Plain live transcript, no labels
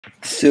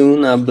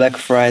Soon a Black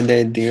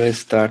Friday deal is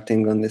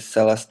starting on the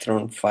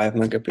Celestron 5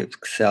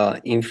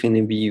 megapixel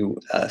Infiniview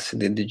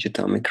LCD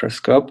digital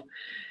microscope.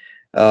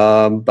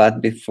 But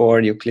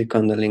before you click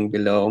on the link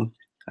below,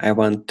 I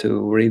want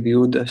to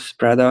review this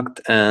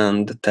product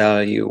and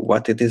tell you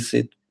what it is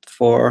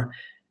for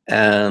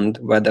and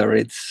whether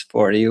it's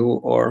for you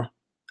or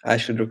I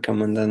should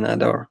recommend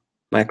another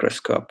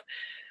microscope.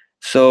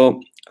 So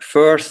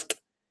first,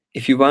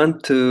 if you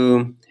want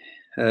your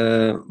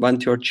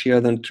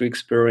children to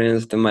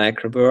experience the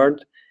Microworld,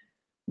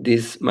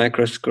 this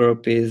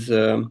microscope is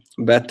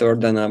better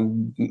than a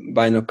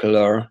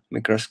binocular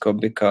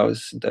microscope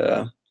because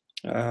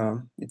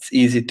it's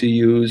easy to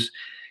use.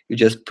 You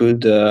just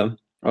put the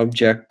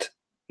object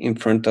in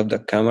front of the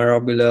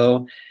camera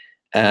below,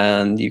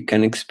 and you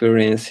can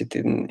experience it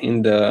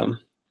on the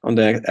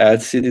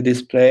LCD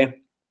display.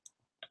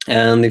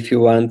 And if you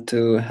want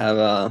to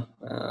have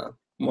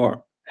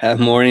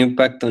more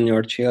impact on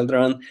your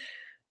children,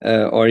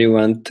 or you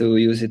want to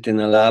use it in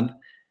a lab,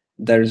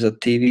 there's a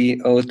TV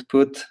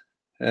output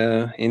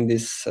in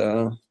this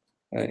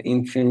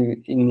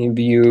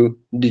Infiniview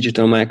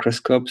digital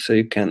microscope, so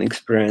you can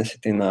experience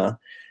it in a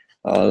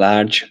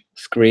large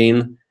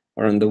screen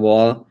or on the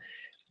wall.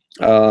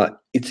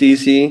 It's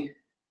easy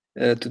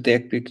to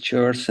take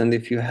pictures, and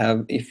if you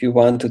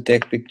want to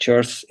take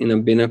pictures in a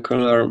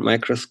binocular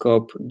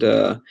microscope,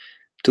 the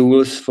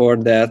tools for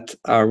that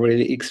are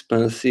really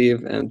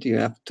expensive, and you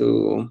have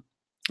to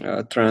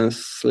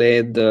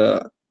translate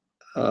the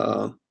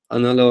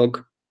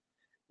analog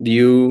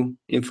view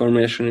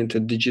information into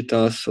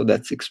digital, so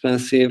that's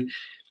expensive.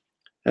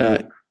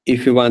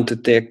 If you want to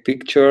take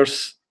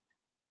pictures,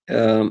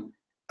 I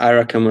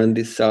recommend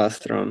this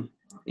Celestron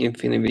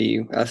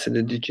Infiniview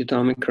LCD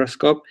digital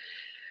microscope,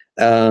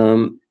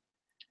 and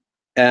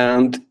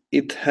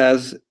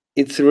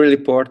it's really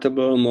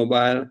portable,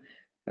 mobile.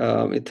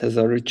 It has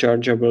a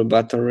rechargeable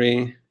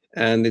battery,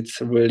 and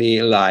it's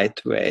really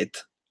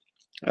lightweight.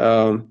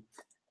 And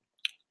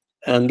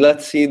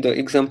let's see the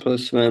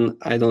examples when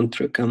I don't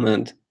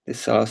recommend the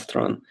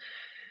Celestron.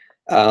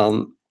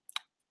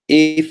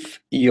 If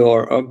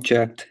your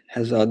object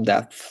has a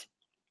depth,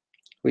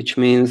 which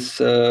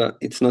means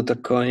it's not a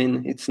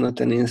coin, it's not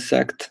an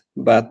insect,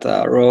 but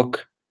a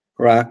rock,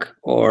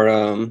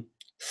 or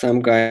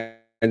some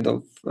kind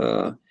of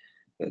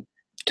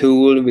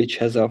tool which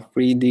has a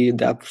 3D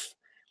depth.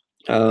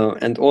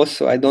 And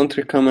also, I don't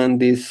recommend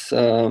this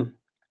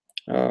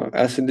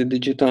LCD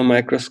digital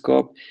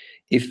microscope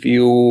if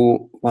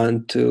you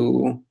want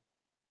to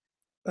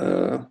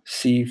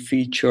see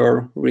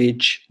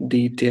feature-rich,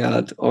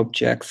 detailed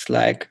objects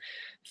like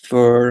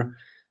fur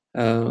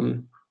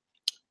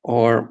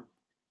or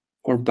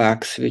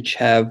bugs which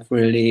have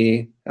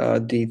really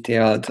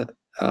detailed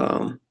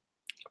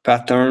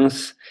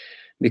patterns,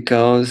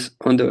 because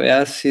on the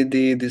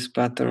LCD these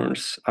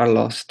patterns are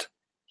lost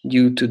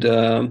due to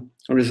the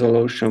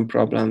resolution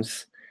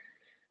problems.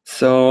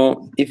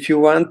 So if you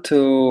want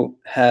to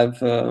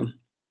have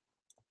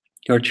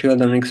your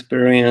children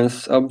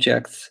experience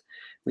objects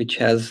which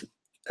have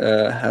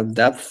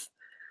depth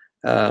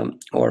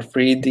or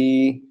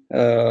 3D,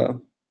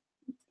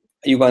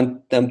 you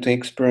want them to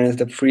experience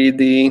the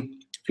 3D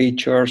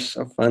features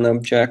of an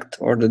object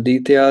or the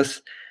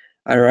details,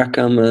 I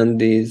recommend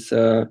this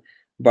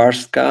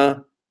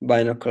Barska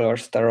binocular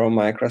stereo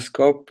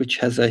microscope, which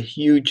has a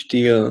huge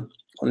deal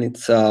on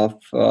itself.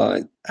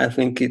 I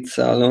think it's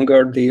a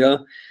longer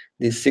deal,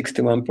 this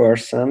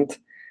 61%.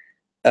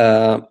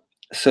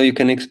 So you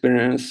can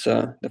experience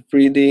the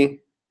 3D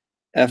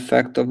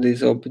effect of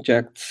these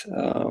objects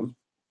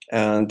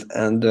and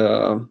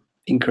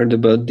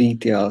incredible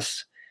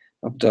details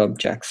of the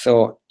object.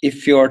 So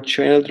if your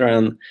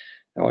children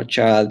or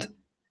child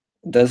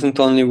doesn't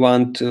only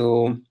want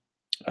to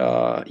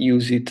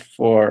use it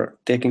for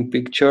taking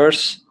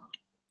pictures,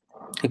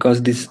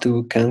 because these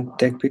two can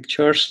take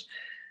pictures,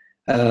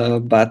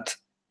 but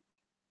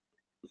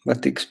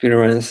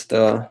experience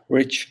the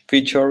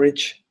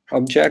feature-rich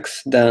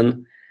objects,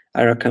 then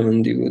I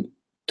recommend you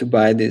to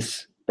buy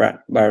this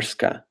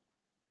Barska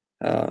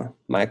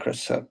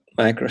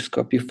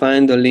microscope. You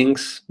find the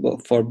links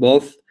for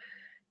both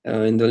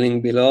in the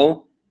link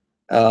below.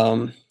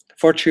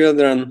 For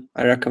children,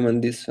 I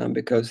recommend this one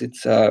because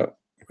it's a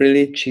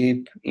really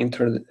cheap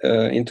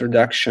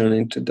introduction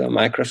into the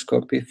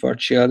microscopy for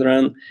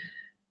children,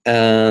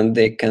 and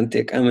they can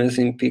take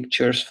amazing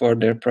pictures for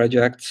their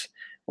projects.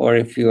 Or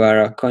if you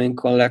are a coin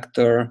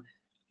collector,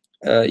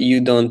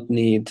 you don't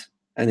need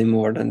any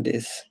more than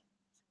this.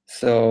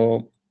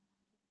 So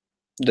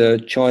the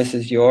choice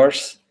is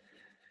yours.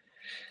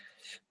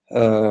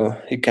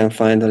 You can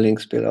find the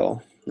links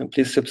below. And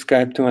please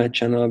subscribe to my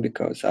channel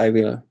because I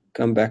will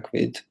come back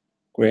with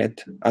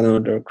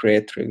another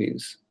great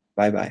reviews.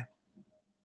 Bye bye.